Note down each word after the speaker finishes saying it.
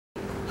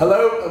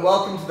Hello and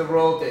welcome to the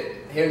Royal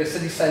Dip, here in the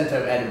city centre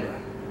of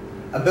Edinburgh.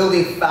 A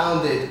building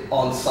founded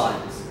on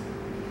science.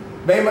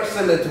 Very much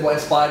similar to what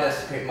inspired us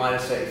to create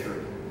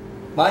 -33.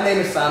 My name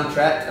is Sam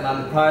Trett and I'm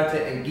the proprietor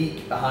and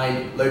geek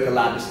behind LoCa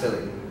Lab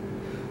Distilling.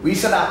 We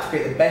set out to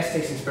create the best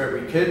tasting spirit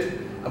we could,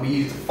 and we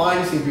used the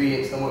finest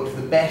ingredients and worked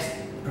with the best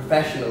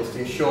professionals to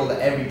ensure that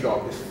every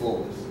drop is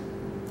flawless.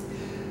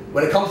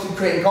 When it comes to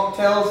creating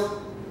cocktails,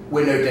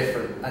 we're no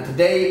different. And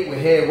today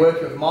we're here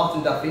working with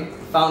Martin Duffy,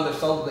 founder of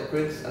Solid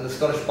Liquids and the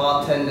Scottish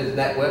Bartenders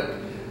Network,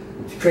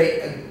 to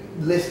create a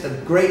list of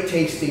great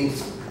tasting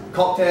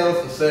cocktails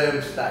and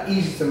serves that are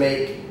easy to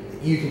make,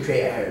 that you can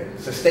create at home.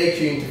 So stay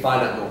tuned to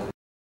find out more.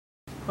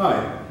 Hi,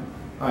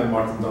 I'm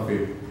Martin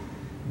Duffy.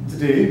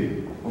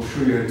 Today I'll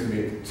show you how to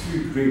make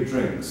two great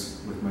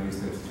drinks with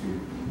 -33.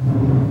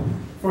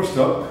 First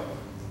up,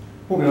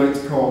 what we like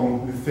to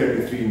call the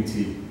 33 in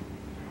tea.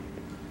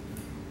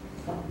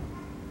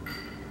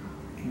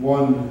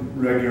 One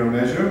regular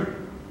measure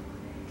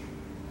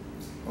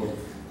of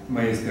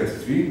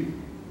 -33,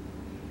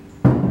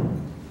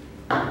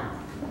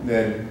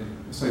 then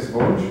a slice of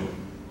orange.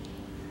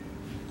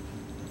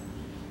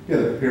 Get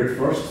it prepared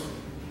first.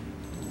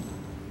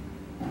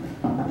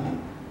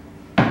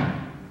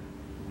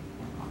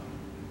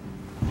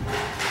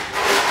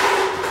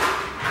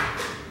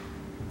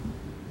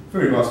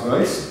 Fill your glass of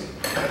ice.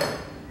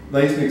 The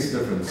ice makes a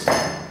difference.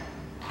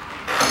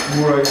 The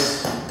more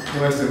ice, the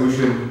less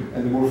dilution,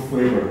 and the more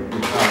flavour you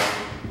pass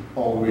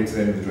all the way to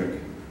the end of the drink.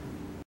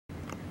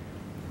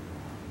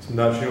 Some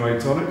naturally white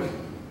tonic.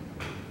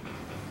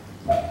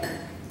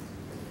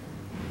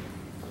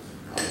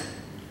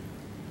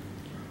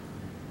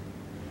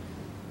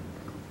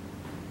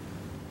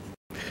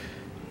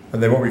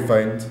 And then what we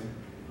find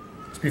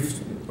is a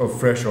piece of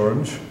fresh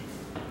orange.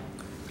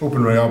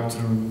 Open right up to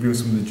reveal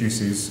some of the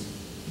juices.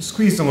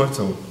 Squeezed a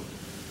little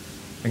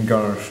and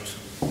garnished.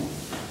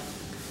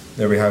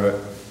 There we have it.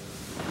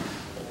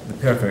 The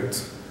perfect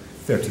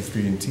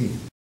 33 in tea.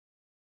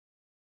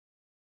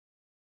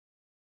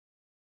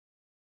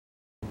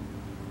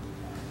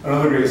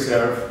 Another great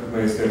serve with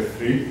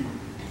 -33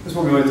 is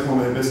what we like to call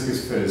the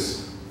Hibiscus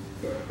Fizz.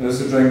 Now,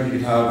 this is a drink you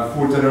could have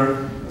before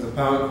dinner as a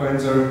palate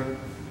cleanser,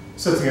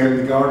 sitting out in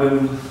the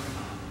garden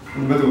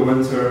in the middle of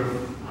winter.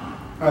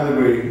 Either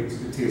way,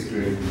 it tastes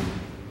great.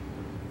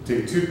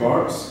 Take 2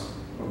 parts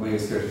of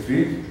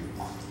 -33.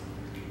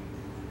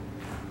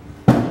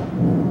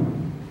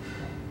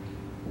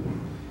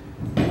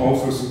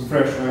 Also some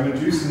fresh lemon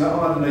juice, and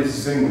that'll add a nice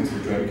zing to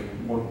the drink,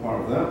 1 part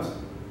of that.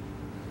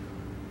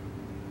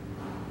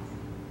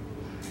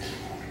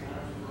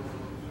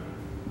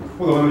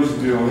 What the lemon juice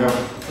will do, will help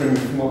bring a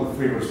lot of the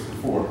flavours to the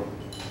fore.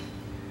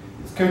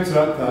 To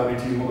counteract that, we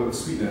need a lot of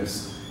sweetness.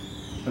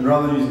 And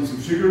rather than using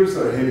some sugars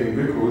that are heavy in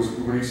glucose,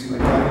 we're using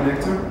agave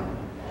nectar,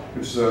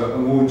 which is a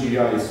low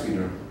GI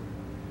sweetener.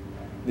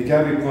 The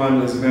agave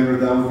plant is a member of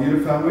the aloe vera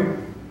family,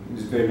 and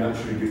is very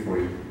naturally good for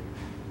you.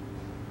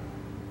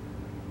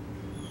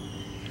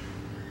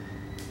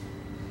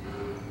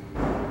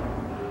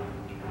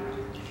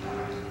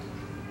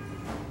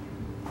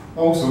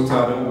 Also, to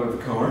add a little bit of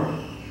colour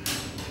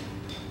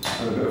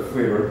and a bit of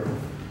flavour,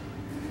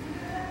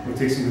 we'll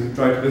take some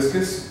dried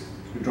hibiscus,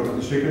 we drop it in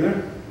the shaker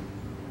there,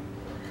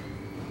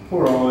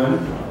 pour it all in,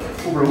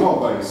 over a lot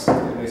of ice, to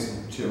get it nice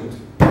and chilled.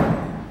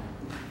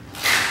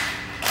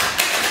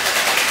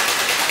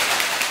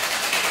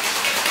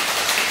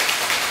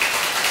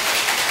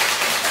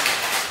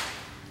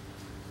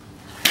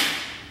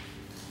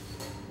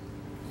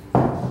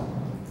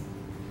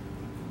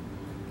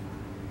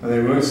 And then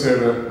we're going to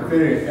serve it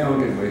very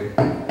elegantly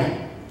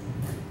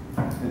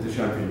into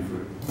champagne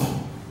fruit.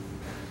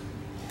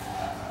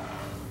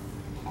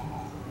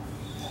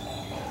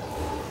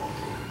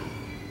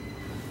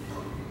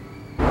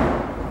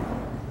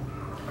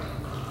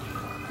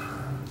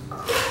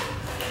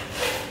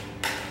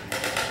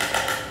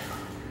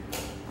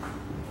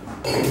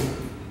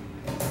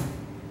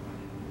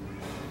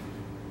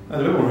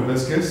 And a bit more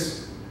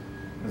hibiscus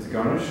as a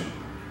garnish.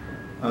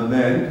 And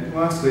then,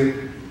 lastly,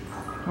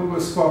 a little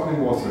bit of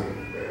sparkling water.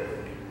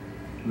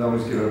 And that will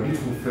just give it a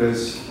beautiful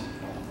fizz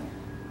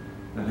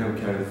and help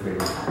carry the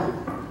flavour.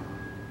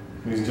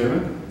 Ladies and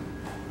gentlemen,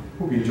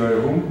 hope you enjoy it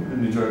at home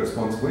and enjoy it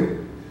responsibly.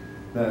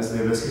 That is the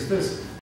Hibiscus Fizz.